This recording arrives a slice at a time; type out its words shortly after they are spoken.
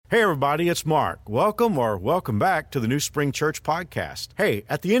Hey everybody, it's Mark. Welcome back to the New Spring Church Podcast. Hey,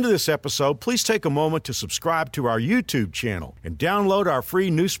 at the end of this episode, please take a moment to subscribe to our YouTube channel and download our free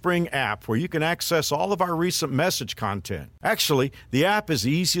New Spring app where you can access all of our recent message content. Actually, the app is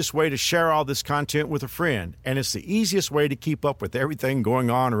the easiest way to share all this content with a friend, and it's the easiest way to keep up with everything going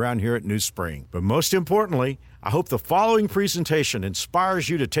on around here at New Spring. But most importantly, I hope the following presentation inspires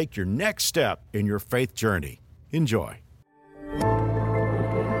you to take your next step in your faith journey. Enjoy.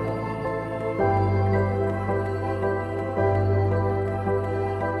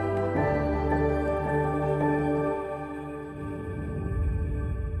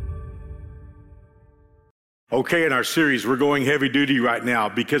 Okay, in our series, we're going heavy duty right now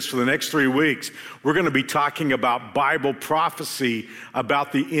because for the next 3 weeks, we're going to be talking about Bible prophecy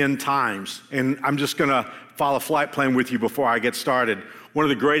about the end times. And I'm just going to follow a flight plan with you before I get started. One of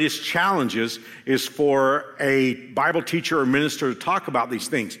the greatest challenges is for a Bible teacher or minister to talk about these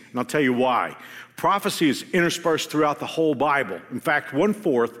things. And I'll tell you why. Prophecy is interspersed throughout the whole Bible. In fact,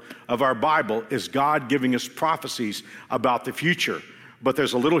 1/4 of our Bible is God giving us prophecies about the future. But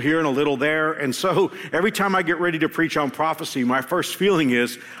there's a little here and a little there. And so every time I get ready to preach on prophecy, my first feeling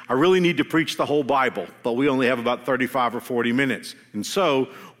is I really need to preach the whole Bible, but we only have about 35 or 40 minutes. And so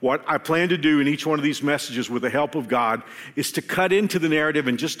what I plan to do in each one of these messages with the help of God is to cut into the narrative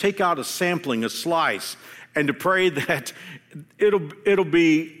and just take out a sampling, a slice, and to pray that it'll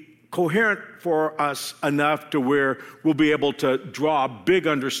be coherent for us enough to where we'll be able to draw a big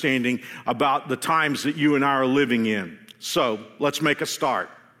understanding about the times that you and I are living in. So let's make a start.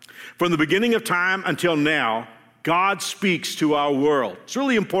 From the beginning of time until now, God speaks to our world. It's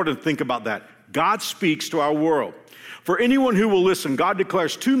really important to think about that. God speaks to our world. For anyone who will listen, God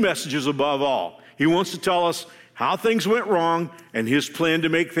declares 2 messages above all. He wants to tell us how things went wrong and his plan to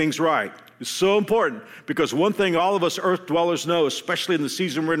make things right. It's so important because one thing all of us earth dwellers know, especially in the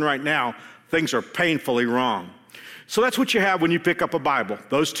season we're in right now, things are painfully wrong. So that's what you have when you pick up a Bible,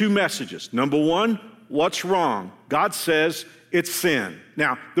 those 2 messages. Number 1, what's wrong? God says it's sin.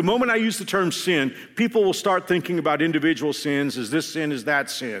 Now, the moment I use the term sin, people will start thinking about individual sins. Is this sin? Is that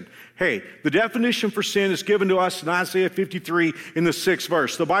sin? Hey, the definition for sin is given to us in Isaiah 53 in the 6th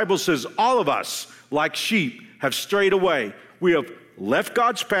verse. The Bible says, all of us, like sheep, have strayed away. We have left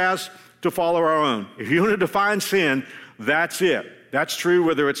God's paths to follow our own. If you want to define sin, that's it. That's true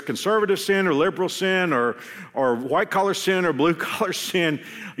whether it's conservative sin or liberal sin or white-collar sin or blue-collar sin.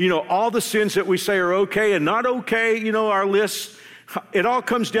 You know, all the sins that we say are okay and not okay, you know, our list, it all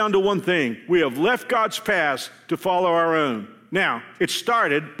comes down to one thing. We have left God's paths to follow our own. Now, it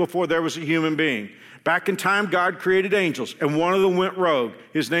started before there was a human being. Back in time, God created angels, and one of them went rogue.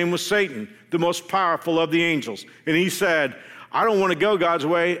 His name was Satan, the most powerful of the angels. And he said, I don't want to go God's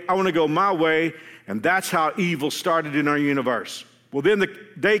way. I want to go my way. And that's how evil started in our universe. Well, then the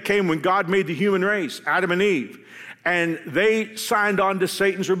day came when God made the human race, Adam and Eve, and they signed on to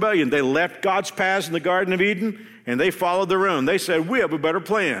Satan's rebellion. They left God's paths in the Garden of Eden, and they followed their own. They said, we have a better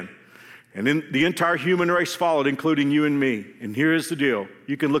plan. And then the entire human race followed, including you and me. And here's the deal.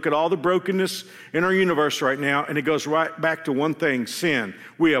 You can look at all the brokenness in our universe right now, and it goes right back to one thing, sin.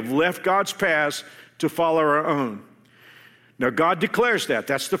 We have left God's paths to follow our own. Now, God declares that.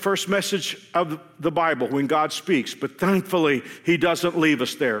 That's the first message of the Bible when God speaks. But thankfully, he doesn't leave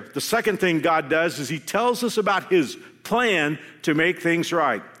us there. The second thing God does is he tells us about his plan to make things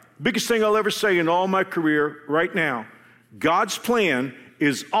right. Biggest thing I'll ever say in all my career right now, God's plan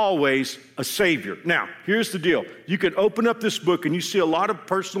is always a savior. Now, here's the deal. You can open up this book and you see a lot of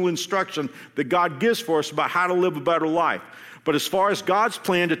personal instruction that God gives for us about how to live a better life. But as far as God's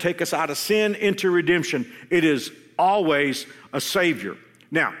plan to take us out of sin into redemption, it is always a savior.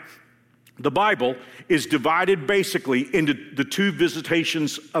 Now, the Bible is divided basically into the 2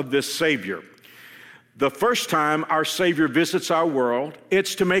 visitations of this savior. The first time our Savior visits our world,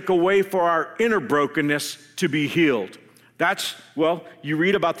 it's to make a way for our inner brokenness to be healed. You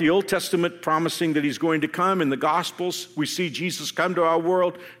read about the Old Testament promising that he's going to come. In the Gospels, we see Jesus come to our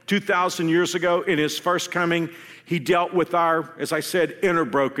world 2,000 years ago. In his first coming, he dealt with our, as I said, inner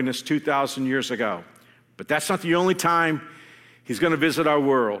brokenness 2,000 years ago. But that's not the only time he's going to visit our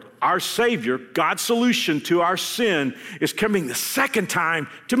world. Our Savior, God's solution to our sin, is coming the second time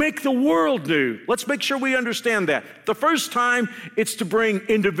to make the world new. Let's make sure we understand that. The first time, it's to bring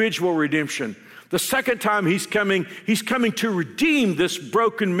individual redemption. The second time he's coming to redeem this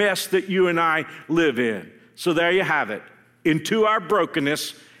broken mess that you and I live in. So there you have it. Into our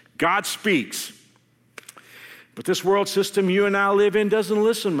brokenness, God speaks. But this world system you and I live in doesn't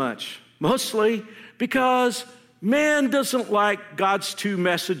listen much. Mostly because man doesn't like God's 2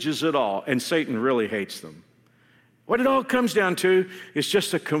 messages at all, and Satan really hates them. What it all comes down to is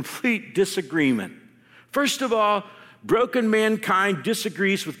just a complete disagreement. First of all, broken mankind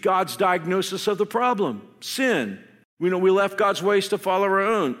disagrees with God's diagnosis of the problem, sin. We left God's ways to follow our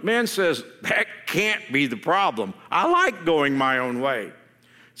own. Man says, that can't be the problem. I like going my own way.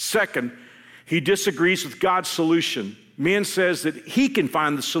 Second, he disagrees with God's solution. Man says that he can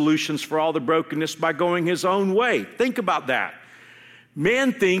find the solutions for all the brokenness by going his own way. Think about that.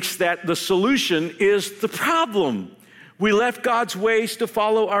 Man thinks that the solution is the problem. We left God's ways to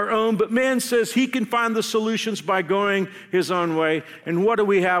follow our own, but man says he can find the solutions by going his own way. And what do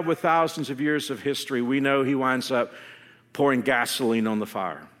we have with thousands of years of history? We know he winds up pouring gasoline on the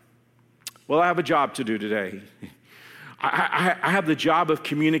fire. Well, I have a job to do today. I have the job of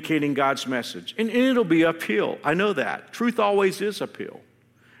communicating God's message, and it'll be uphill. I know that. Truth always is uphill.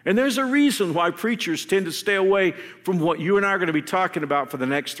 And there's a reason why preachers tend to stay away from what you and I are going to be talking about for the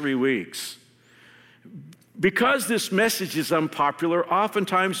next 3 weeks. Because this message is unpopular,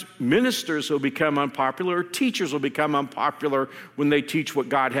 oftentimes ministers will become unpopular, or teachers will become unpopular when they teach what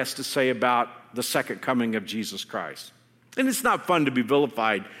God has to say about the second coming of Jesus Christ. And it's not fun to be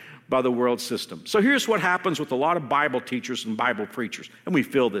vilified by the world system. So here's what happens with a lot of Bible teachers and Bible preachers, and we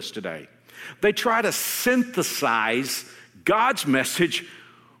feel this today. They try to synthesize God's message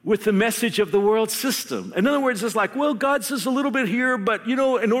with the message of the world system. In other words, it's like, well, God says a little bit here, but in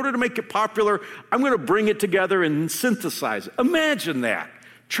order to make it popular, I'm going to bring it together and synthesize it. Imagine that,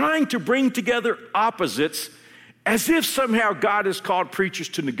 trying to bring together opposites as if somehow God has called preachers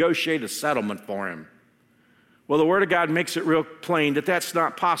to negotiate a settlement for him. Well, the Word of God makes it real plain that that's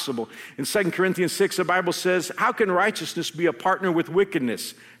not possible. In 2 Corinthians 6, the Bible says, how can righteousness be a partner with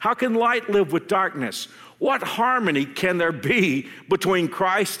wickedness? How can light live with darkness? What harmony can there be between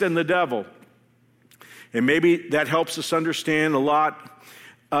Christ and the devil? And maybe that helps us understand a lot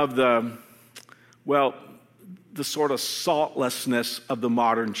of the sort of saltlessness of the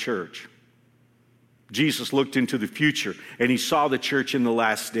modern church. Jesus looked into the future and he saw the church in the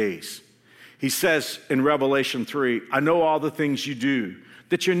last days. He says in Revelation 3, I know all the things you do,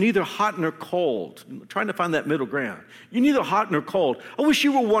 that you're neither hot nor cold. I'm trying to find that middle ground. You're neither hot nor cold. I wish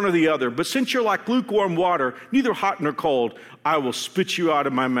you were one or the other, but since you're like lukewarm water, neither hot nor cold, I will spit you out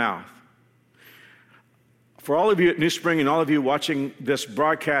of my mouth. For all of you at New Spring and all of you watching this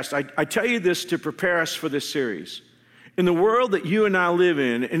broadcast, I tell you this to prepare us for this series. In the world that you and I live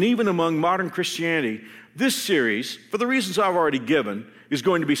in, and even among modern Christianity, this series, for the reasons I've already given, is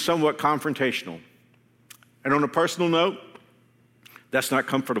going to be somewhat confrontational. And on a personal note, that's not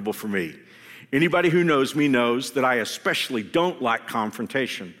comfortable for me. Anybody who knows me knows that I especially don't like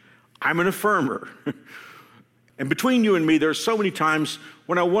confrontation. I'm an affirmer. And between you and me, there's so many times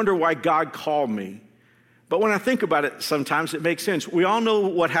when I wonder why God called me. But when I think about it, sometimes it makes sense. We all know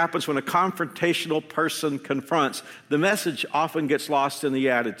what happens when a confrontational person confronts. The message often gets lost in the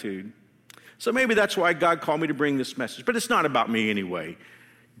attitude. So maybe that's why God called me to bring this message. But it's not about me anyway.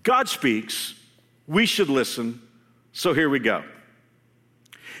 God speaks. We should listen. So here we go.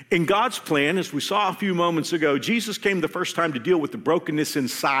 In God's plan, as we saw a few moments ago, Jesus came the first time to deal with the brokenness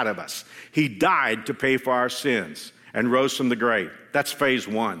inside of us. He died to pay for our sins and rose from the grave. That's phase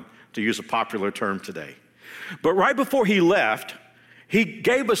one, to use a popular term today. But right before he left, he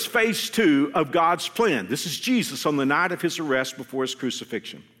gave us phase two of God's plan. This is Jesus on the night of his arrest before his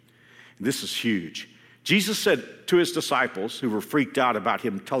crucifixion. And this is huge. Jesus said to his disciples, who were freaked out about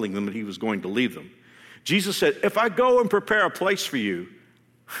him telling them that he was going to leave them, Jesus said, if I go and prepare a place for you,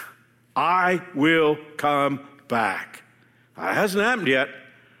 I will come back. It hasn't happened yet,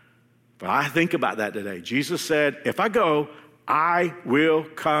 but I think about that today. Jesus said, if I go, I will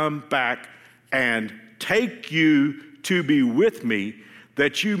come back and take you to be with me,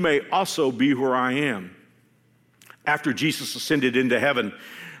 that you may also be where I am. After Jesus ascended into heaven,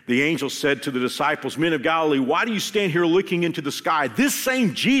 the angel said to the disciples, men of Galilee, why do you stand here looking into the sky? This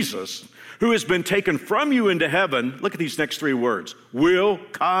same Jesus who has been taken from you into heaven, look at these next three words, will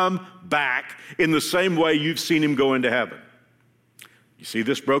come back in the same way you've seen him go into heaven. You see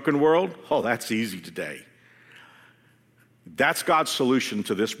this broken world? Oh, that's easy today. That's God's solution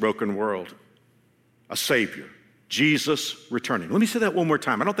to this broken world. A Savior, Jesus returning. Let me say that one more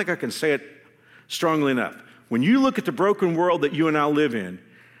time. I don't think I can say it strongly enough. When you look at the broken world that you and I live in,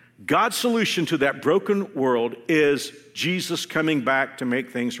 God's solution to that broken world is Jesus coming back to make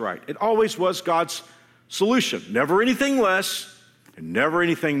things right. It always was God's solution. Never anything less and never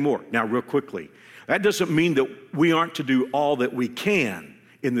anything more. Now, real quickly, that doesn't mean that we aren't to do all that we can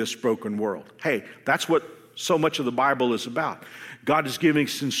in this broken world. Hey, that's what so much of the Bible is about. God is giving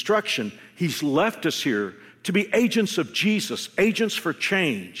us instruction. He's left us here to be agents of Jesus, agents for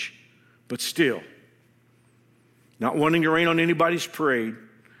change. But still, not wanting to rain on anybody's parade,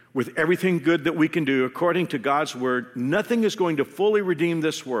 with everything good that we can do according to God's word, nothing is going to fully redeem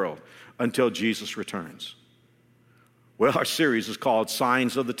this world until Jesus returns. Well, our series is called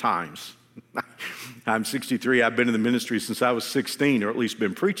Signs of the Times. I'm 63. I've been in the ministry since I was 16, or at least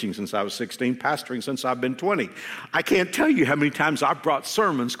been preaching since I was 16, pastoring since I've been 20. I can't tell you how many times I've brought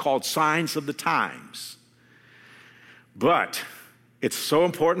sermons called Signs of the Times. But it's so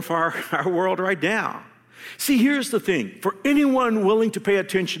important for our world right now. See, here's the thing. For anyone willing to pay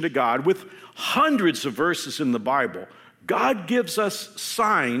attention to God, with hundreds of verses in the Bible, God gives us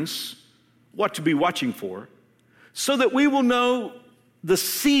signs, what to be watching for, so that we will know the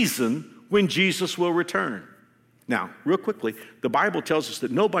season when Jesus will return. Now, real quickly, the Bible tells us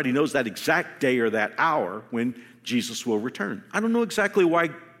that nobody knows that exact day or that hour when Jesus will return. I don't know exactly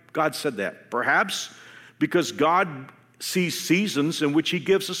why God said that. Perhaps because God sees seasons in which he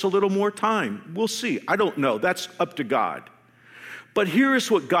gives us a little more time. We'll see. I don't know. That's up to God. But here is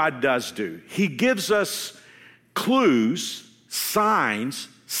what God does do. He gives us clues, signs,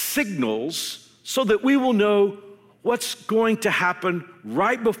 signals, so that we will know what's going to happen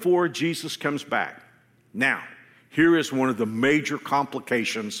right before Jesus comes back. Now, here is one of the major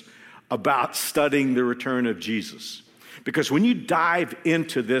complications about studying the return of Jesus. Because when you dive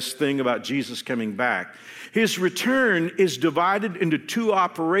into this thing about Jesus coming back, his return is divided into two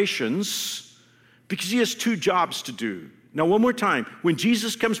operations because he has two jobs to do. Now, one more time. When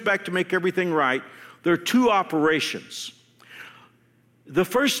Jesus comes back to make everything right, there are two operations. The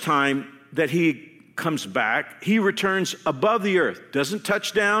first time that he comes back, he returns above the earth. Doesn't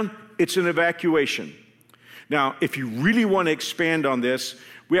touch down, it's an evacuation. Now, if you really want to expand on this,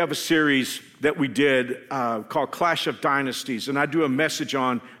 we have a series that we did called Clash of Dynasties, and I do a message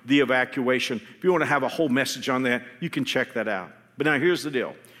on the evacuation. If you want to have a whole message on that, you can check that out. But now here's the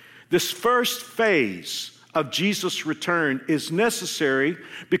deal. This first phase of Jesus' return is necessary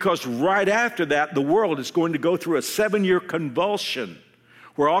because right after that, the world is going to go through a 7-year convulsion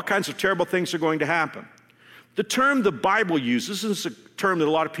where all kinds of terrible things are going to happen. The term the Bible uses, and it's a term that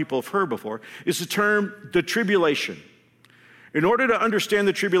a lot of people have heard before, is the term the tribulation. In order to understand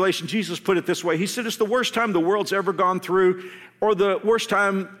the tribulation, Jesus put it this way. He said it's the worst time the world's ever gone through, or the worst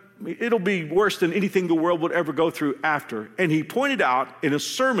time, it'll be worse than anything the world would ever go through after. And he pointed out in a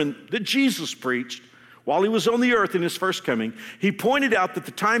sermon that Jesus preached while he was on the earth in his first coming, he pointed out that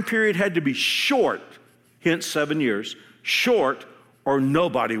the time period had to be short, hence 7 years, short, or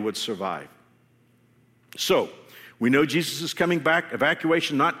nobody would survive. So, we know Jesus is coming back,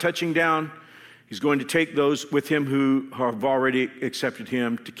 evacuation, not touching down. He's going to take those with him who have already accepted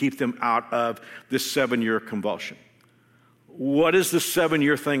him to keep them out of this 7-year convulsion. What is this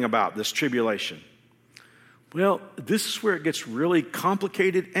 7-year thing about, this tribulation? Well, this is where it gets really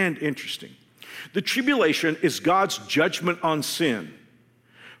complicated and interesting. The tribulation is God's judgment on sin.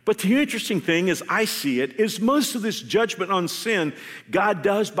 But the interesting thing, as I see it, is most of this judgment on sin God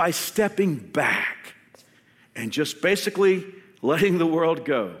does by stepping back and just basically letting the world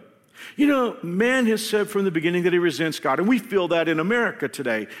go. You know, man has said from the beginning that he resents God, and we feel that in America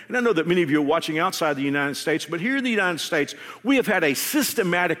today. And I know that many of you are watching outside the United States, but here in the United States, we have had a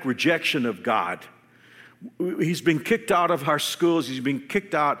systematic rejection of God. He's been kicked out of our schools. He's been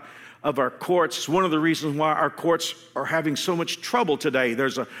kicked out of our courts. It's one of the reasons why our courts are having so much trouble today.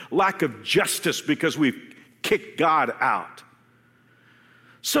 There's a lack of justice because we've kicked God out.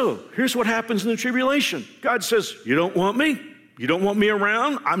 So here's what happens in the tribulation. God says, you don't want me? You don't want me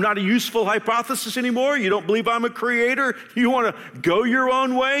around? I'm not a useful hypothesis anymore? You don't believe I'm a creator? You want to go your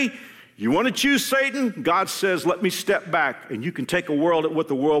own way? You want to choose Satan? God says, let me step back, and you can take a world at what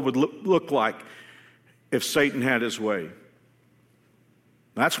the world would look like if Satan had his way.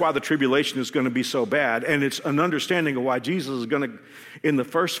 That's why the tribulation is going to be so bad, and it's an understanding of why Jesus is going to, in the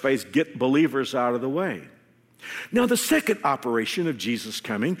first phase, get believers out of the way. Now, the second operation of Jesus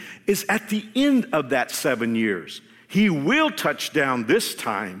coming is at the end of that 7 years. He will touch down this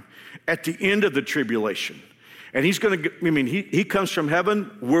time at the end of the tribulation. And he's going to, he comes from heaven.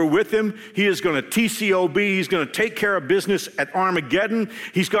 We're with him. He is going to TCOB. He's going to take care of business at Armageddon.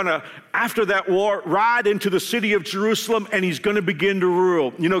 He's going to, after that war, ride into the city of Jerusalem, and he's going to begin to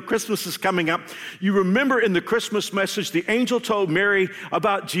rule. You know, Christmas is coming up. You remember in the Christmas message, the angel told Mary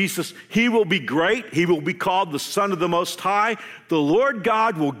about Jesus. He will be great. He will be called the Son of the Most High. The Lord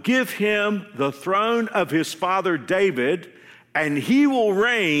God will give him the throne of his father David, and he will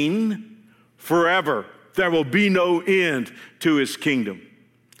reign forever. There will be no end to his kingdom.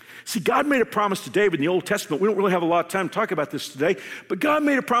 See, God made a promise to David in the Old Testament. We don't really have a lot of time to talk about this today, but God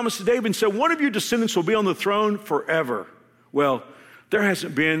made a promise to David and said, one of your descendants will be on the throne forever. Well, there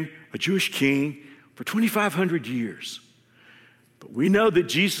hasn't been a Jewish king for 2,500 years. But we know that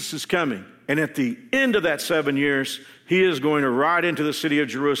Jesus is coming. And at the end of that 7 years, he is going to ride into the city of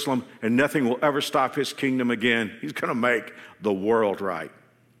Jerusalem, and nothing will ever stop his kingdom again. He's going to make the world right.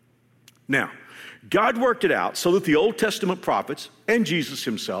 Now, God worked it out so that the Old Testament prophets and Jesus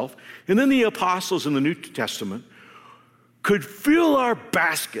himself, and then the apostles in the New Testament, could fill our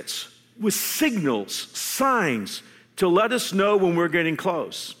baskets with signals, signs, to let us know when we're getting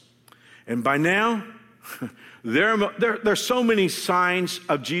close. And by now, there's so many signs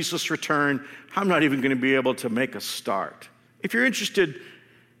of Jesus' return, I'm not even going to be able to make a start. If you're interested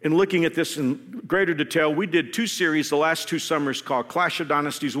in looking at this in greater detail, we did 2 series the last 2 summers called Clash of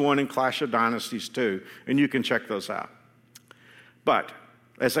Dynasties 1 and Clash of Dynasties 2, and you can check those out. But,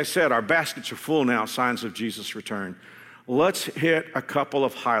 as I said, our baskets are full now, signs of Jesus' return. Let's hit a couple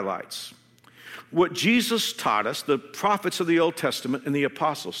of highlights. What Jesus taught us, the prophets of the Old Testament and the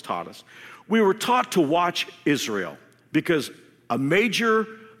apostles taught us, we were taught to watch Israel because a major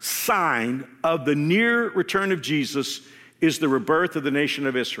sign of the near return of Jesus is the rebirth of the nation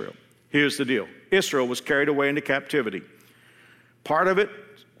of Israel. Here's the deal. Israel was carried away into captivity. Part of it,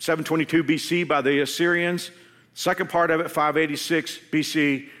 722 BC by the Assyrians. Second part of it, 586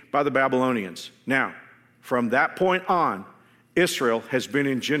 BC by the Babylonians. Now, from that point on, Israel has been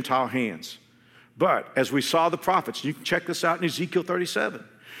in Gentile hands. But as we saw the prophets, you can check this out in Ezekiel 37.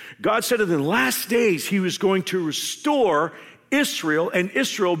 God said in the last days he was going to restore Israel and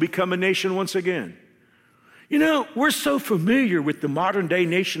Israel become a nation once again. You know, we're so familiar with the modern day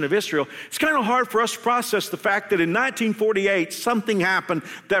nation of Israel, it's kind of hard for us to process the fact that in 1948, something happened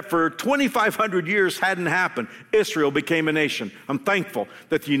that for 2,500 years hadn't happened. Israel became a nation. I'm thankful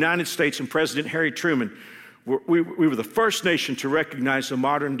that the United States and President Harry Truman, we were the first nation to recognize the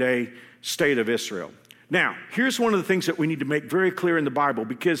modern day state of Israel. Now, here's one of the things that we need to make very clear in the Bible,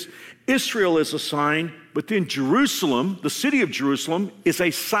 because Israel is a sign, but then Jerusalem, the city of Jerusalem, is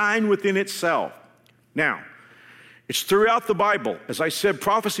a sign within itself. Now, it's throughout the Bible. As I said,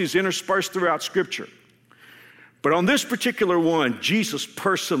 prophecy is interspersed throughout Scripture. But on this particular one, Jesus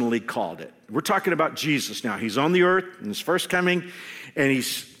personally called it. We're talking about Jesus now. He's on the earth in his first coming, and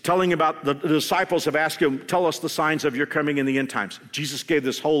he's telling about the disciples have asked him, tell us the signs of your coming in the end times. Jesus gave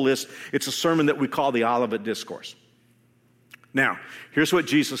this whole list. It's a sermon that we call the Olivet Discourse. Now, here's what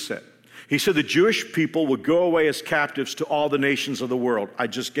Jesus said. He said the Jewish people would go away as captives to all the nations of the world. I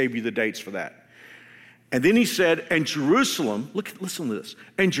just gave you the dates for that. And then he said, and Jerusalem, listen to this,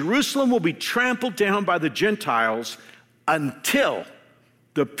 and Jerusalem will be trampled down by the Gentiles until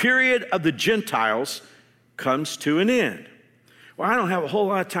the period of the Gentiles comes to an end. Well, I don't have a whole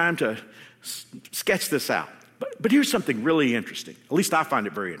lot of time to sketch this out. But here's something really interesting. At least I find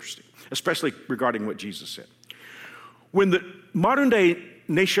it very interesting, especially regarding what Jesus said. When the modern day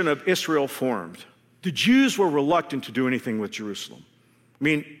nation of Israel formed, the Jews were reluctant to do anything with Jerusalem. I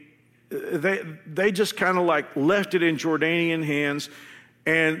mean, they just kind of like left it in Jordanian hands,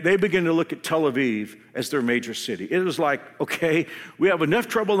 and they began to look at Tel Aviv as their major city. It was like, okay, we have enough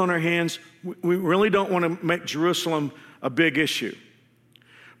trouble on our hands. We really don't want to make Jerusalem a big issue.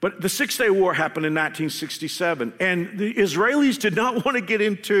 But the Six-Day War happened in 1967, and the Israelis did not want to get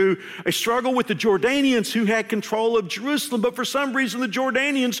into a struggle with the Jordanians who had control of Jerusalem, but for some reason the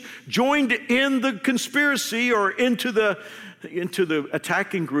Jordanians joined in the conspiracy or into the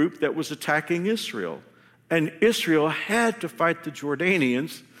attacking group that was attacking Israel. And Israel had to fight the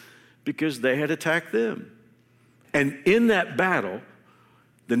Jordanians because they had attacked them. And in that battle,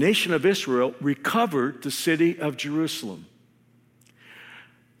 the nation of Israel recovered the city of Jerusalem.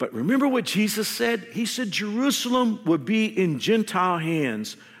 But remember what Jesus said? He said Jerusalem would be in Gentile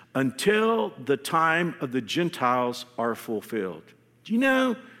hands until the time of the Gentiles are fulfilled. Do you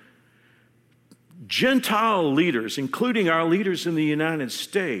know, Gentile leaders, including our leaders in the United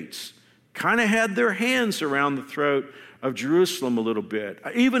States, kind of had their hands around the throat of Jerusalem a little bit.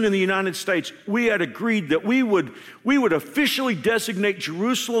 Even in the United States, we had agreed that we would officially designate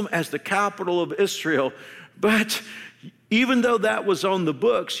Jerusalem as the capital of Israel. But even though that was on the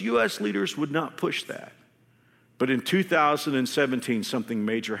books, U.S. leaders would not push that. But in 2017, something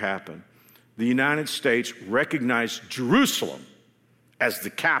major happened. The United States recognized Jerusalem as the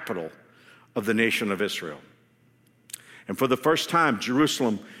capital of the nation of Israel. And for the first time,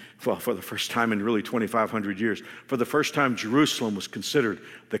 Jerusalem, well, for the first time in really 2,500 years, for the first time, Jerusalem was considered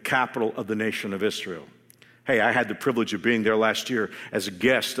the capital of the nation of Israel. Hey, I had the privilege of being there last year as a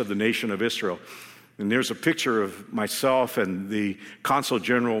guest of the nation of Israel. And there's a picture of myself and the consul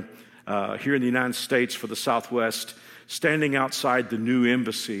general here in the United States for the Southwest standing outside the new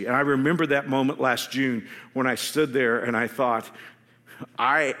embassy. And I remember that moment last June when I stood there and I thought,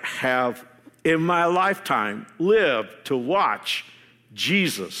 I have in my lifetime lived to watch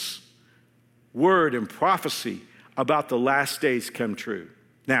Jesus' word and prophecy about the last days come true.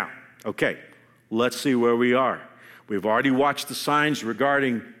 Now, okay, let's see where we are. We've already watched the signs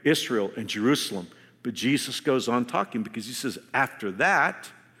regarding Israel and Jerusalem, but Jesus goes on talking because he says after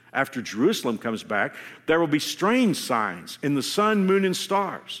that, after Jerusalem comes back, there will be strange signs in the sun, moon, and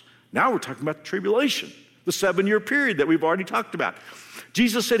stars. Now we're talking about the tribulation, the 7-year period that we've already talked about.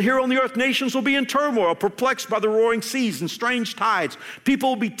 Jesus said, here on the earth, nations will be in turmoil, perplexed by the roaring seas and strange tides. People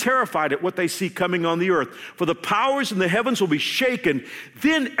will be terrified at what they see coming on the earth, for the powers in the heavens will be shaken.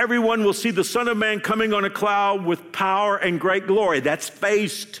 Then everyone will see the Son of Man coming on a cloud with power and great glory. That's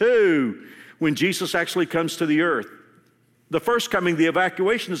phase 2, when Jesus actually comes to the earth. The first coming, the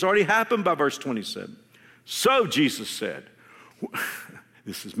evacuation, has already happened by verse 27. So Jesus said,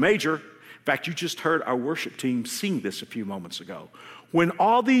 this is major. In fact, you just heard our worship team sing this a few moments ago. When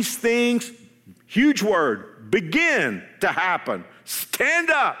all these things, huge word, begin to happen, stand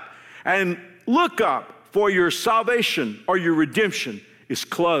up and look up, for your salvation or your redemption is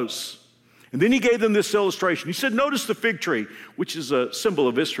close. And then he gave them this illustration. He said, notice the fig tree, which is a symbol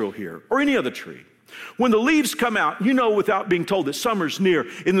of Israel here, or any other tree. When the leaves come out, you know without being told that summer's near.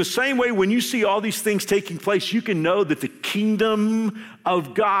 In the same way, when you see all these things taking place, you can know that the kingdom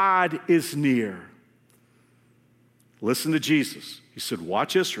of God is near. Listen to Jesus. He said,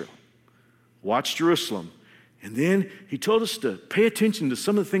 watch Israel, watch Jerusalem. And then he told us to pay attention to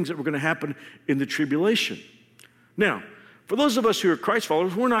some of the things that were going to happen in the tribulation. Now, for those of us who are Christ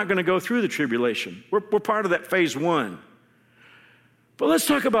followers, we're not going to go through the tribulation. We're part of that phase 1. But let's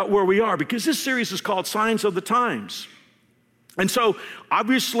talk about where we are, because this series is called Signs of the Times. And so,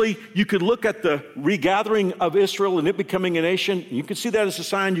 obviously, you could look at the regathering of Israel and it becoming a nation. You could see that as a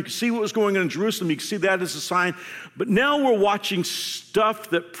sign. You could see what was going on in Jerusalem. You could see that as a sign. But now we're watching stuff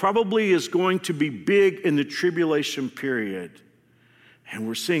that probably is going to be big in the tribulation period. And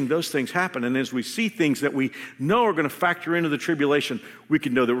we're seeing those things happen. And as we see things that we know are going to factor into the tribulation, we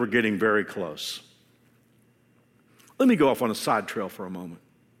can know that we're getting very close. Let me go off on a side trail for a moment.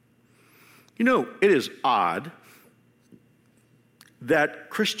 You know, it is odd that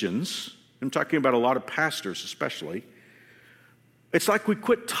Christians, I'm talking about a lot of pastors especially, it's like we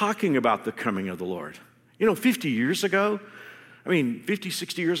quit talking about the coming of the Lord. You know, 50 years ago,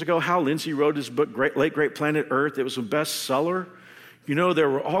 60 years ago, Hal Lindsey wrote his book, Late Great Planet Earth. It was a bestseller. You know, there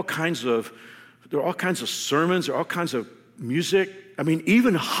were all kinds of sermons, there were all kinds of music.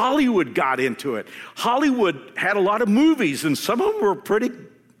 Even Hollywood got into it. Hollywood had a lot of movies, and some of them were pretty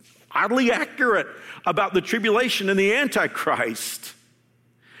oddly accurate about the tribulation and the Antichrist.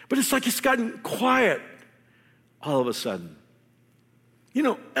 But it's like it's gotten quiet all of a sudden. You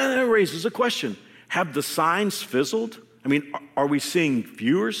know, and that raises a question. Have the signs fizzled? Are we seeing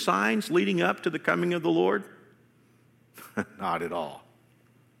fewer signs leading up to the coming of the Lord? Not at all.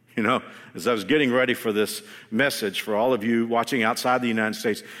 You know, as I was getting ready for this message, for all of you watching outside the United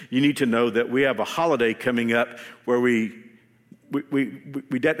States, you need to know that we have a holiday coming up where we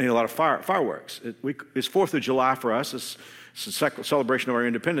detonate a lot of fireworks. It's 4th of July for us. It's a celebration of our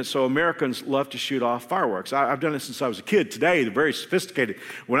independence. So Americans love to shoot off fireworks. I've done it since I was a kid. Today, they're very sophisticated.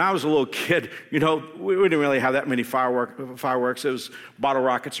 When I was a little kid, you know, we didn't really have that many fireworks. It was bottle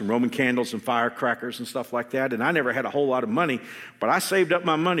rockets and Roman candles and firecrackers and stuff like that. And I never had a whole lot of money, but I saved up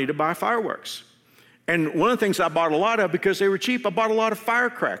my money to buy fireworks. And one of the things I bought a lot of, because they were cheap, I bought a lot of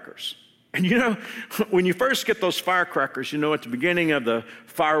firecrackers. And you know, when you first get those firecrackers, you know, at the beginning of the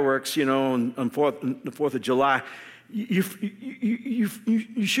fireworks, you know, on the 4th of July, you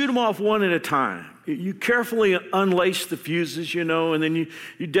shoot them off one at a time. You carefully unlace the fuses, you know, and then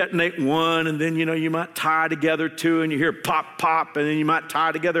you detonate one, and then, you know, you might tie together two, and you hear pop, pop, and then you might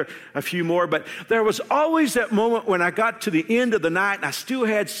tie together a few more. But there was always that moment when I got to the end of the night, and I still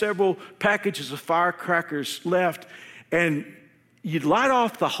had several packages of firecrackers left, and you'd light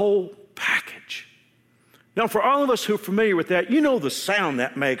off the whole package. Now, for all of us who are familiar with that, you know the sound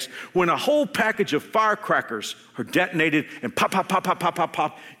that makes when a whole package of firecrackers are detonated and pop, pop, pop, pop, pop, pop,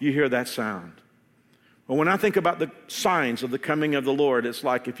 pop, you hear that sound. Well, when I think about the signs of the coming of the Lord, it's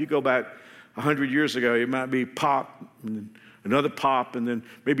like if you go back 100 years ago, it might be pop, and then another pop, and then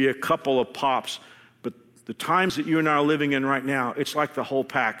maybe a couple of pops. But the times that you and I are living in right now, it's like the whole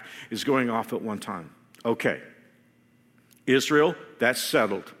pack is going off at one time. Okay. Israel, that's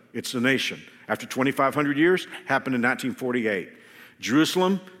settled. It's a nation. After 2,500 years, happened in 1948.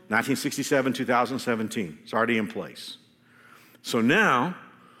 Jerusalem, 1967, 2017. It's already in place. So now,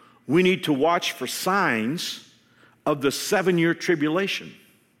 we need to watch for signs of the 7-year tribulation.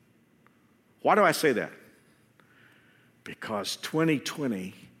 Why do I say that? Because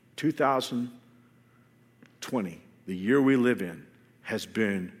 2020 2020, the year we live in, has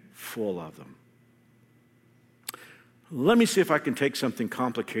been full of them. Let me see if I can take something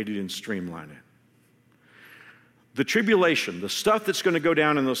complicated and streamline it. The tribulation, the stuff that's going to go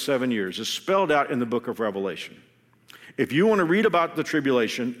down in those 7 years, is spelled out in the book of Revelation. If you want to read about the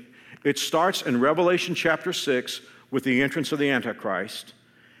tribulation, it starts in Revelation chapter 6 with the entrance of the Antichrist,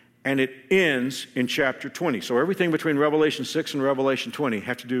 and it ends in chapter 20. So everything between Revelation 6 and Revelation 20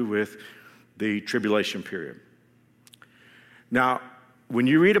 have to do with the tribulation period. Now, when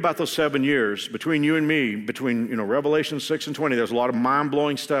you read about those 7 years, between you and me, between Revelation 6 and 20, there's a lot of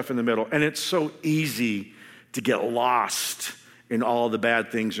mind-blowing stuff in the middle, and it's so easy to get lost in all the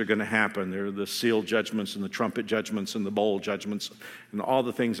bad things that are going to happen. There are the seal judgments and the trumpet judgments and the bowl judgments and all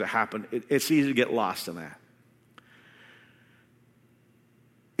the things that happen. It's easy to get lost in that.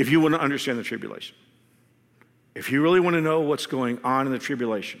 If you want to understand the tribulation, if you really want to know what's going on in the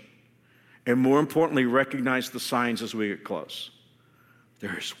tribulation, and more importantly, recognize the signs as we get close,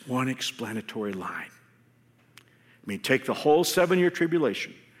 there is one explanatory line. I mean, take the whole 7-year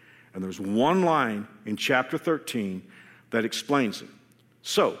tribulation, and there's one line in chapter 13 that explains it.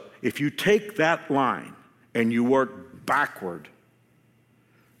 So, if you take that line and you work backward,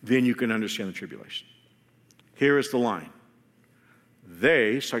 then you can understand the tribulation. Here is the line.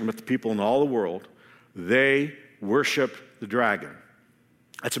 They, it's talking about the people in all the world, they worship the dragon.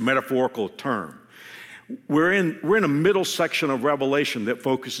 That's a metaphorical term. We're in a middle section of Revelation that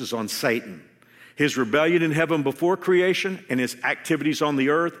focuses on Satan, his rebellion in heaven before creation, and his activities on the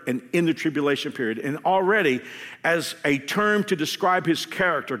earth and in the tribulation period. And already, as a term to describe his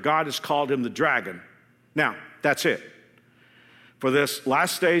character, God has called him the dragon. Now, that's it. For this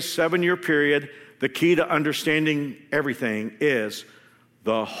last day's 7-year period, the key to understanding everything is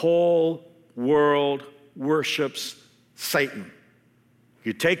the whole world worships Satan.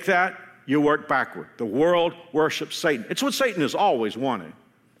 You take that, you work backward. The world worships Satan. It's what Satan has always wanted.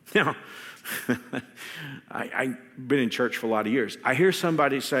 Now, I've been in church for a lot of years. I hear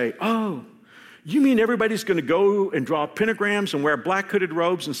somebody say, oh, you mean everybody's going to go and draw pentagrams and wear black hooded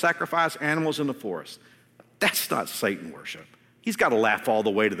robes and sacrifice animals in the forest? That's not Satan worship. He's got to laugh all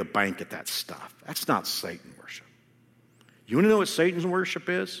the way to the bank at that stuff. That's not Satan worship. You want to know what Satan's worship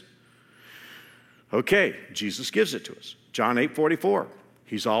is? Okay, Jesus gives it to us. John 8:44.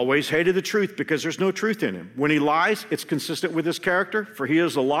 He's always hated the truth because there's no truth in him. When he lies, it's consistent with his character, for he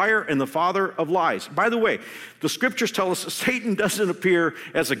is a liar and the father of lies. By the way, the scriptures tell us that Satan doesn't appear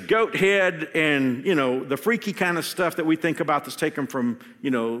as a goat head and, the freaky kind of stuff that we think about that's taken from,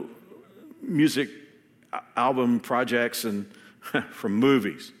 music album projects and from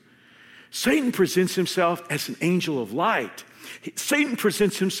movies. Satan presents himself as an angel of light. Satan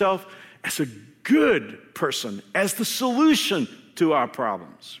presents himself as a good person, as the solution to our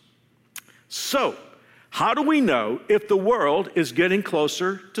problems. So, how do we know if the world is getting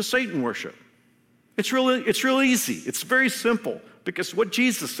closer to Satan worship? It's real easy. It's very simple, because what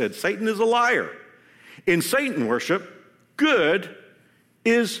Jesus said, Satan is a liar. In Satan worship, good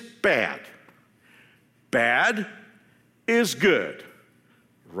is bad. Bad is good.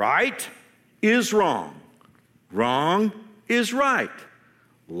 Right is wrong. Wrong is right.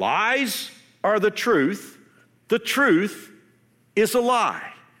 Lies are the truth. The truth is a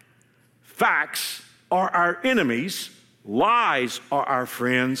lie. Facts are our enemies. Lies are our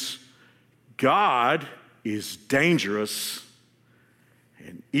friends. God is dangerous,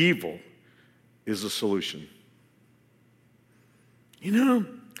 and evil is a solution.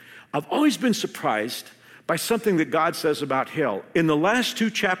 I've always been surprised by something that God says about hell. In the last 2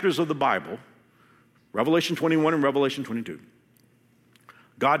 chapters of the Bible, Revelation 21 and Revelation 22,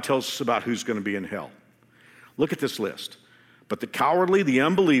 God tells us about who's going to be in hell. Look at this list. But the cowardly, the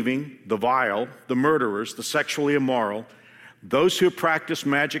unbelieving, the vile, the murderers, the sexually immoral, those who practice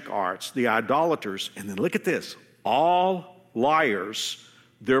magic arts, the idolaters, and then look at this, all liars,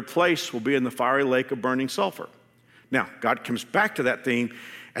 their place will be in the fiery lake of burning sulfur. Now, God comes back to that theme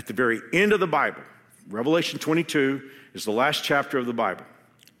at the very end of the Bible. Revelation 22 is the last chapter of the Bible.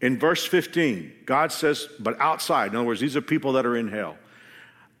 In verse 15, God says, but outside, in other words, these are people that are in hell.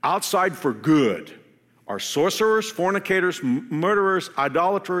 Outside for good are sorcerers, fornicators, murderers,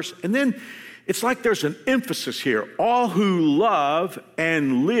 idolaters, and then it's like there's an emphasis here. All who love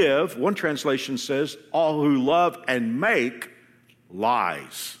and live, one translation says, all who love and make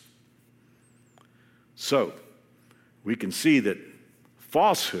lies. So, we can see that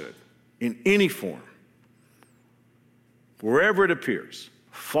falsehood in any form, wherever it appears,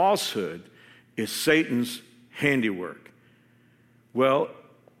 falsehood is Satan's handiwork. Well,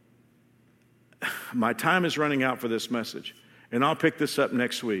 my time is running out for this message, and I'll pick this up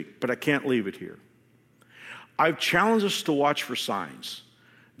next week, but I can't leave it here. I've challenged us to watch for signs.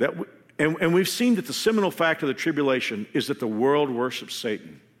 And we've seen that the seminal fact of the tribulation is that the world worships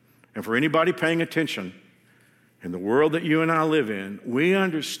Satan. And for anybody paying attention, in the world that you and I live in, we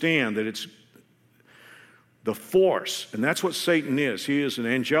understand that it's the force, and that's what Satan is. He is an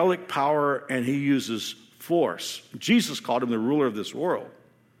angelic power, and he uses force. Jesus called him the ruler of this world.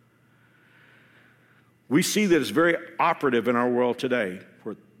 We see that it's very operative in our world today,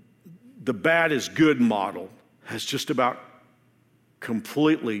 where the bad is good model has just about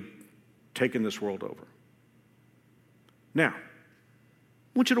completely taken this world over. Now,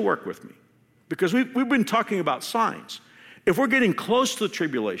 I want you to work with me, because we've been talking about signs. If we're getting close to the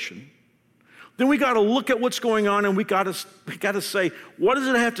tribulation, then we got to look at what's going on, and we got to say, what does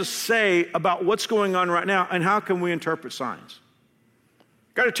it have to say about what's going on right now, and how can we interpret signs?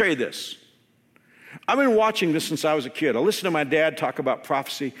 Got to tell you this. I've been watching this since I was a kid. I listened to my dad talk about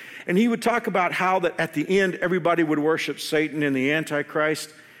prophecy, and he would talk about how that at the end everybody would worship Satan and the Antichrist.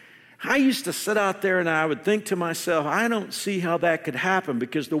 I used to sit out there and I would think to myself, I don't see how that could happen,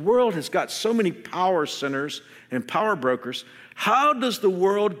 because the world has got so many power centers and power brokers. How does the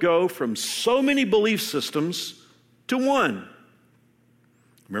world go from so many belief systems to one?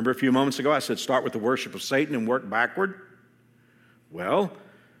 Remember a few moments ago I said start with the worship of Satan and work backward? Well,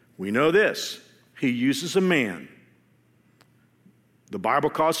 we know this. He uses a man. The Bible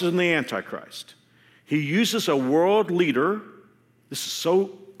calls him the Antichrist. He uses a world leader. This is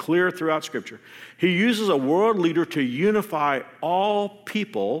so clear throughout Scripture. He uses a world leader to unify all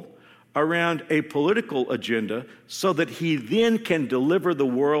people around a political agenda so that he then can deliver the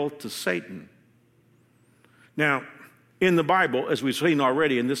world to Satan. Now, in the Bible, as we've seen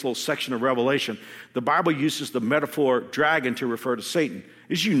already in this little section of Revelation, the Bible uses the metaphor dragon to refer to Satan.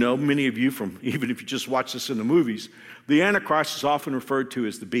 As you know, many of you, from even if you just watch this in the movies, the Antichrist is often referred to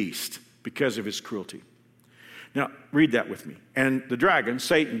as the beast because of his cruelty. Now, read that with me. And the dragon,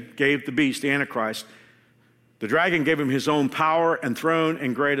 Satan, gave the beast, the Antichrist, the dragon gave him his own power and throne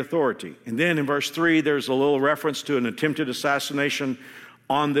and great authority. And then in verse 3, there's a little reference to an attempted assassination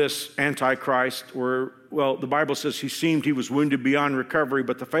on this Antichrist where, well, the Bible says he was wounded beyond recovery,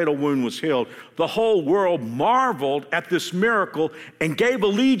 but the fatal wound was healed. The whole world marveled at this miracle and gave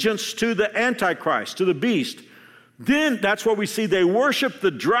allegiance to the Antichrist, to the beast. Then that's where we see they worship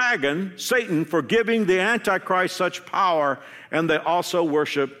the dragon, Satan, for giving the Antichrist such power, and they also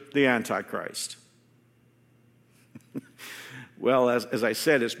worship the Antichrist. Well, as I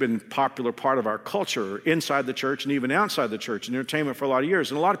said, it's been a popular part of our culture inside the church and even outside the church and entertainment for a lot of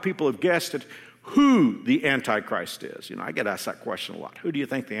years. And a lot of people have guessed at who the Antichrist is. You know, I get asked that question a lot. Who do you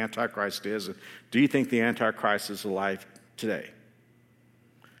think the Antichrist is? And do you think the Antichrist is alive today?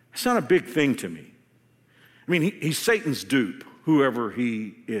 It's not a big thing to me. I mean, he's Satan's dupe, whoever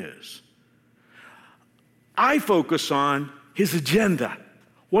he is. I focus on his agenda,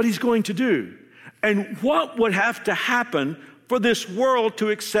 what he's going to do, and what would have to happen for this world to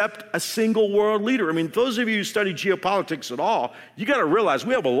accept a single world leader. I mean, those of you who study geopolitics at all, you got to realize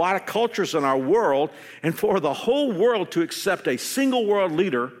we have a lot of cultures in our world, and for the whole world to accept a single world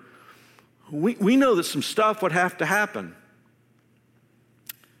leader, we know that some stuff would have to happen.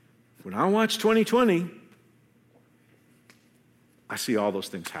 When I watch 2020, I see all those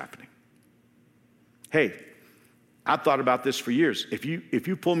things happening. Hey, I've thought about this for years. If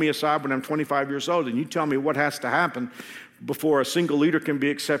you pull me aside when I'm 25 years old and you tell me what has to happen before a single leader can be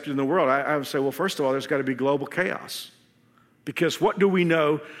accepted in the world, I would say, well, first of all, there's got to be global chaos. Because what do we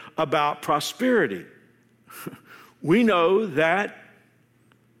know about prosperity? We know that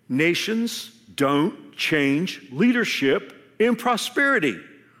nations don't change leadership in prosperity.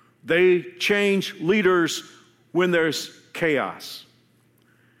 They change leaders when there's chaos.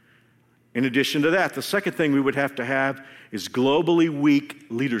 In addition to that, the second thing we would have to have is globally weak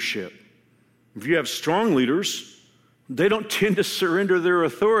leadership. If you have strong leaders, they don't tend to surrender their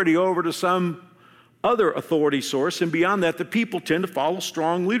authority over to some other authority source, and beyond that, the people tend to follow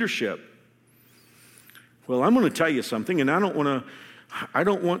strong leadership. Well, I'm going to tell you something, and I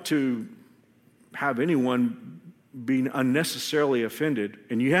don't want to have anyone being unnecessarily offended.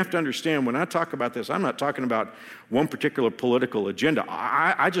 And you have to understand, when I talk about this, I'm not talking about one particular political agenda.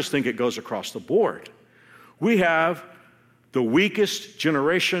 I just think it goes across the board. We have the weakest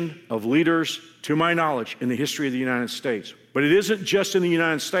generation of leaders, to my knowledge, in the history of the United States. But it isn't just in the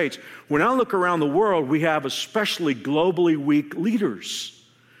United States. When I look around the world, we have especially globally weak leaders.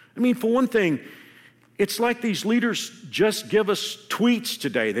 I mean, for one thing, it's like these leaders just give us tweets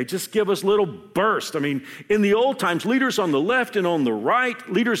today. They just give us little bursts. I mean, in the old times, leaders on the left and on the right,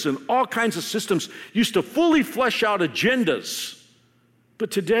 leaders in all kinds of systems used to fully flesh out agendas. But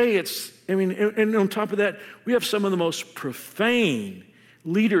today and on top of that, we have some of the most profane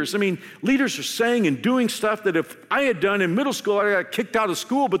leaders. I mean, leaders are saying and doing stuff that if I had done in middle school, I got kicked out of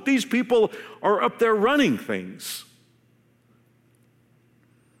school, but these people are up there running things.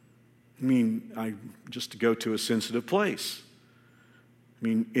 I mean, just to go to a sensitive place. I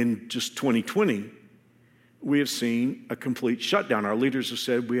mean, in just 2020, we have seen a complete shutdown. Our leaders have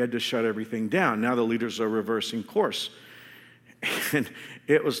said we had to shut everything down. Now the leaders are reversing course. And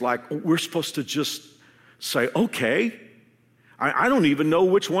it was like, we're supposed to just say, okay, I don't even know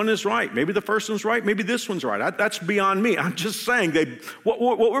which one is right. Maybe the first one's right, maybe this one's right. That's beyond me. I'm just saying what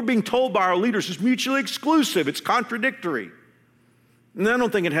we're being told by our leaders is mutually exclusive. It's contradictory. And I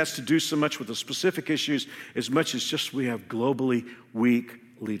don't think it has to do so much with the specific issues as much as just we have globally weak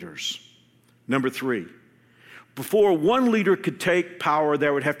leaders. Number 3, before one leader could take power,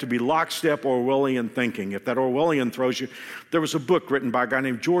 there would have to be lockstep Orwellian thinking. If that Orwellian throws you, there was a book written by a guy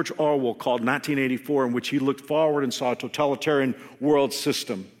named George Orwell called 1984 in which he looked forward and saw a totalitarian world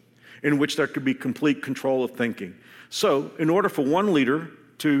system in which there could be complete control of thinking. So in order for one leader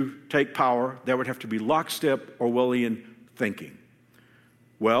to take power, there would have to be lockstep Orwellian thinking.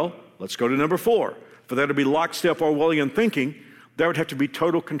 Well, let's go to number 4. For there to be lockstep Orwellian thinking, there would have to be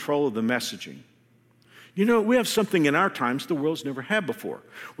total control of the messaging. You know, we have something in our times the world's never had before.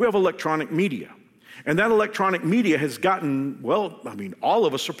 We have electronic media. And that electronic media has gotten, all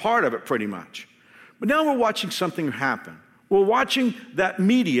of us are part of it pretty much. But now we're watching something happen. We're watching that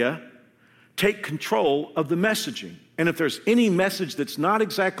media take control of the messaging. And if there's any message that's not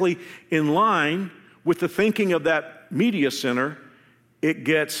exactly in line with the thinking of that media center, it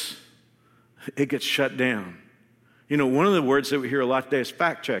gets shut down. You know, one of the words that we hear a lot today is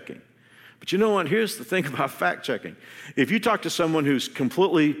fact-checking. But you know what? Here's the thing about fact-checking. If you talk to someone who's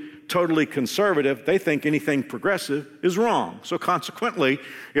completely, totally conservative, they think anything progressive is wrong. So consequently,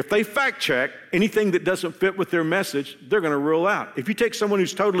 if they fact-check anything that doesn't fit with their message, they're going to rule out. If you take someone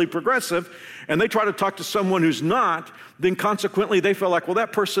who's totally progressive and they try to talk to someone who's not, then consequently they feel like, well,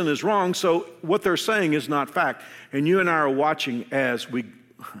 that person is wrong, so what they're saying is not fact. And you and I are watching as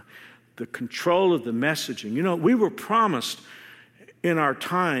the control of the messaging. You know, we were promised in our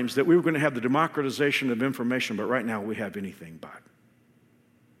times that we were going to have the democratization of information, but right now we have anything but.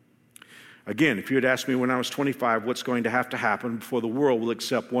 Again, if you had asked me when I was 25 what's going to happen before the world will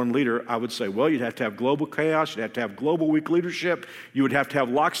accept one leader, I would say, well, you'd have to have global chaos, you'd have to have global weak leadership, you would have to have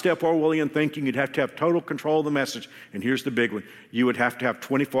lockstep Orwellian thinking, you'd have to have total control of the message, and here's the big one, you would have to have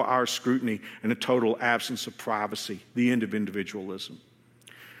 24-hour scrutiny and a total absence of privacy, the end of individualism.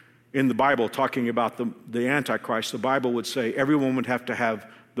 In the Bible, talking about the Antichrist, the Bible would say everyone would have to have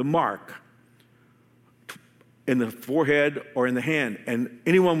the mark in the forehead or in the hand, and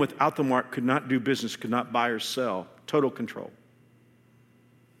anyone without the mark could not do business, could not buy or sell. Total control.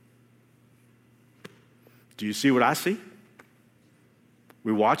 Do you see what I see?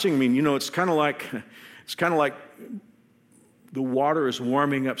 We're watching. I mean, you know, it's kind of like the water is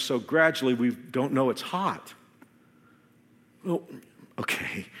warming up so gradually we don't know it's hot. Well,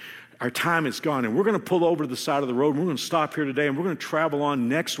 okay. Our time is gone, and we're going to pull over to the side of the road, and we're going to stop here today, and we're going to travel on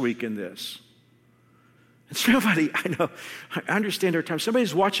next week in this. And somebody, I understand our time.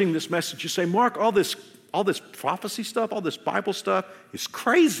 Somebody's watching this message. You say, Mark, all this prophecy stuff, all this Bible stuff is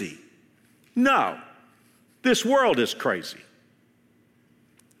crazy. No, this world is crazy.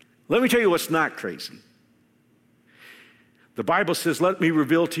 Let me tell you what's not crazy. The Bible says, let me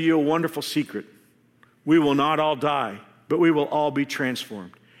reveal to you a wonderful secret. We will not all die, but we will all be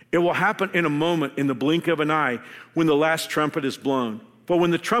transformed. It will happen in a moment, in the blink of an eye, when the last trumpet is blown. For when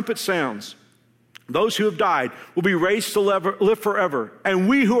the trumpet sounds, those who have died will be raised to live forever, and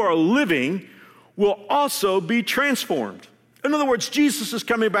we who are living will also be transformed. In other words, Jesus is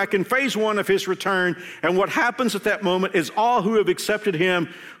coming back in phase 1 of his return, and what happens at that moment is all who have accepted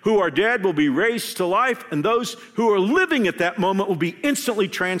him, who are dead, will be raised to life, and those who are living at that moment will be instantly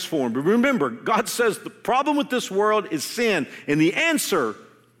transformed. But remember, God says the problem with this world is sin, and the answer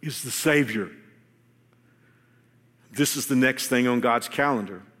is the Savior. This is the next thing on God's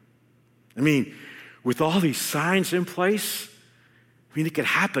calendar. I mean, with all these signs in place, it could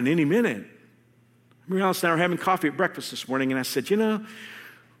happen any minute. Mary Alice and I were having coffee at breakfast this morning, and I said, you know,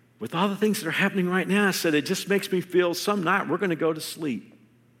 with all the things that are happening right now, I said, it just makes me feel some night we're going to go to sleep.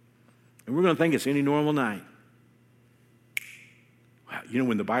 And we're going to think it's any normal night. Wow, you know,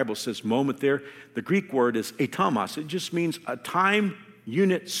 when the Bible says moment there, the Greek word is atomos. It just means a time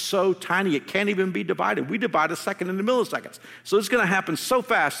unit so tiny it can't even be divided. We divide a second into milliseconds. So it's going to happen so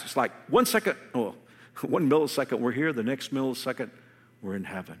fast. It's like 1 second, 1 millisecond we're here, the next millisecond we're in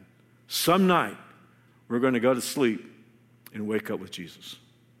heaven. Some night we're going to go to sleep and wake up with Jesus.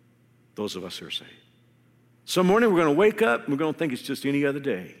 Those of us who are saved. Some morning we're going to wake up and we're going to think it's just any other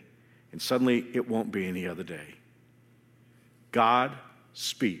day. And suddenly it won't be any other day. God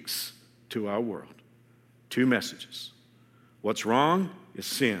speaks to our world. 2 messages. What's wrong is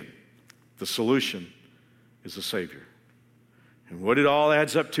sin. The solution is the Savior. And what it all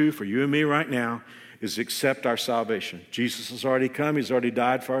adds up to for you and me right now is accept our salvation. Jesus has already come. He's already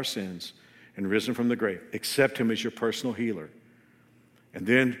died for our sins and risen from the grave. Accept him as your personal healer. And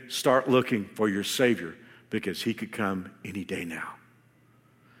then start looking for your Savior because he could come any day now.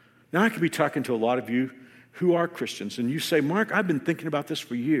 Now I could be talking to a lot of you who are Christians and you say, Mark, I've been thinking about this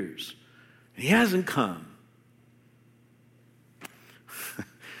for years. And he hasn't come.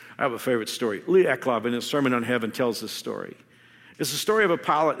 I have a favorite story. Lee Eclov, in his Sermon on Heaven, tells this story. It's the story of a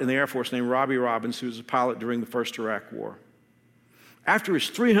pilot in the Air Force named Robbie Robbins, who was a pilot during the first Iraq War. After his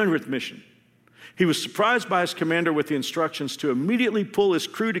 300th mission, he was surprised by his commander with the instructions to immediately pull his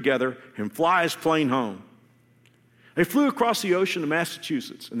crew together and fly his plane home. They flew across the ocean to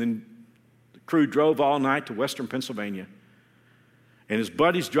Massachusetts, and then the crew drove all night to western Pennsylvania. And his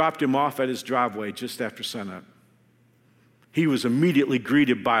buddies dropped him off at his driveway just after sunup. He was immediately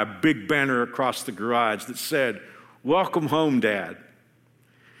greeted by a big banner across the garage that said, "Welcome home, Dad."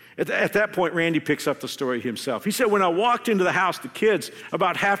 At that point, Randy picks up the story himself. He said, when I walked into the house, the kids,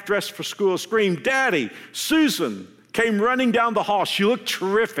 about half dressed for school, screamed, "Daddy!" Susan came running down the hall. She looked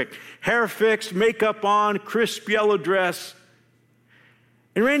terrific. Hair fixed, makeup on, crisp yellow dress.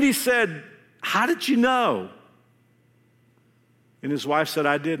 And Randy said, "How did you know?" And his wife said,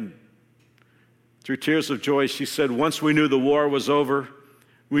 "I didn't." Through tears of joy, she said, "Once we knew the war was over,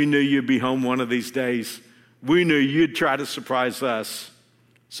 we knew you'd be home one of these days. We knew you'd try to surprise us,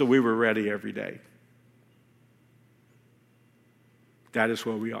 so we were ready every day." That is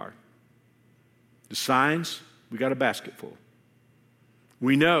where we are. The signs, we got a basket full.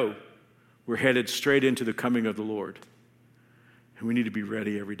 We know we're headed straight into the coming of the Lord, and we need to be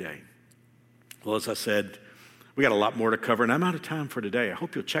ready every day. Well, as I said, we got a lot more to cover, and I'm out of time for today. I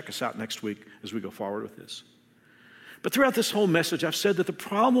hope you'll check us out next week as we go forward with this. But throughout this whole message, I've said that the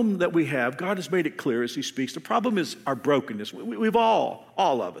problem that we have, God has made it clear as he speaks, the problem is our brokenness. We've all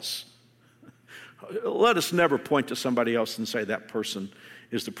of us. Let us never point to somebody else and say that person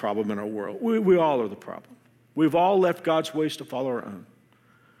is the problem in our world. We all are the problem. We've all left God's ways to follow our own.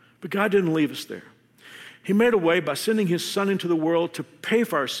 But God didn't leave us there. He made a way by sending his son into the world to pay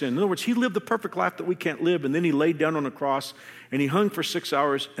for our sin. In other words, he lived the perfect life that we can't live, and then he laid down on a cross, and he hung for 6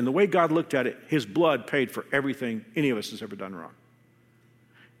 hours, and the way God looked at it, his blood paid for everything any of us has ever done wrong.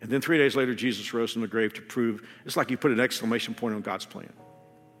 And then 3 days later, Jesus rose from the grave to prove, it's like he put an exclamation point on God's plan.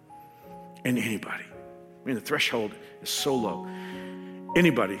 And anybody, the threshold is so low.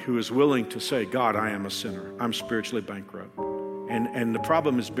 Anybody who is willing to say, "God, I am a sinner. I'm spiritually bankrupt. And the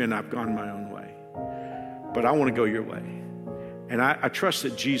problem has been I've gone my own way. But I want to go your way." And I trust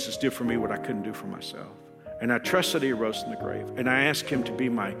that Jesus did for me what I couldn't do for myself. And I trust that he rose from the grave. And I ask him to be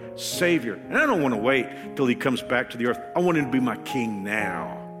my Savior. And I don't want to wait till he comes back to the earth. I want him to be my King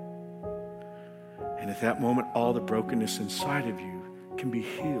now. And at that moment, all the brokenness inside of you can be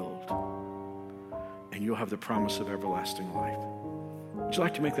healed. And you'll have the promise of everlasting life. Would you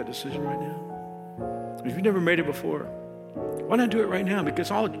like to make that decision right now? If you've never made it before, why not do it right now?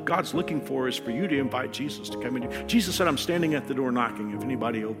 Because all God's looking for is for you to invite Jesus to come in. Jesus said, "I'm standing at the door knocking. If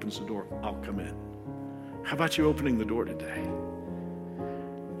anybody opens the door, I'll come in." How about you opening the door today?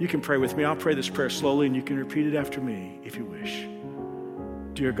 You can pray with me. I'll pray this prayer slowly, and you can repeat it after me if you wish.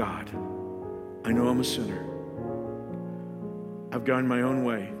 Dear God, I know I'm a sinner. I've gone my own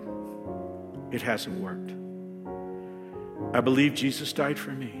way. It hasn't worked. I believe Jesus died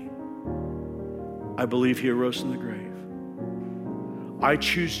for me. I believe he arose from the grave. I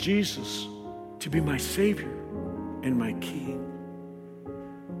choose Jesus to be my Savior and my King.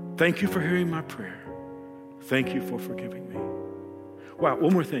 Thank you for hearing my prayer. Thank you for forgiving me. Wow,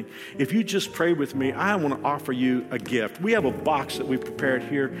 one more thing. If you just prayed with me, I want to offer you a gift. We have a box that we've prepared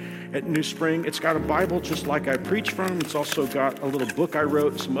here at New Spring. It's got a Bible just like I preach from. It's also got a little book I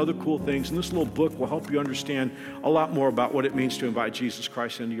wrote, some other cool things. And this little book will help you understand a lot more about what it means to invite Jesus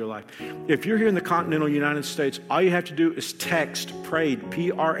Christ into your life. If you're here in the continental United States, all you have to do is text PRAYED,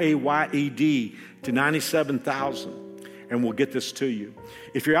 P-R-A-Y-E-D, to 97,000. and we'll get this to you.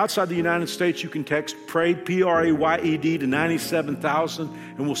 If you're outside the United States, you can text PRAYED, P-R-A-Y-E-D, to 97,000,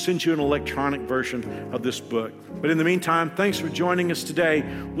 and we'll send you an electronic version of this book. But in the meantime, thanks for joining us today.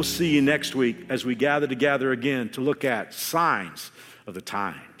 We'll see you next week as we gather together again to look at signs of the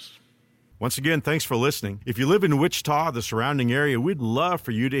times. Once again, thanks for listening. If you live in Wichita or the surrounding area, we'd love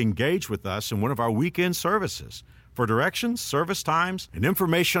for you to engage with us in one of our weekend services. For directions, service times, and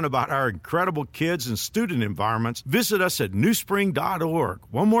information about our incredible kids and student environments, visit us at newspring.org.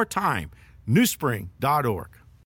 One more time, newspring.org.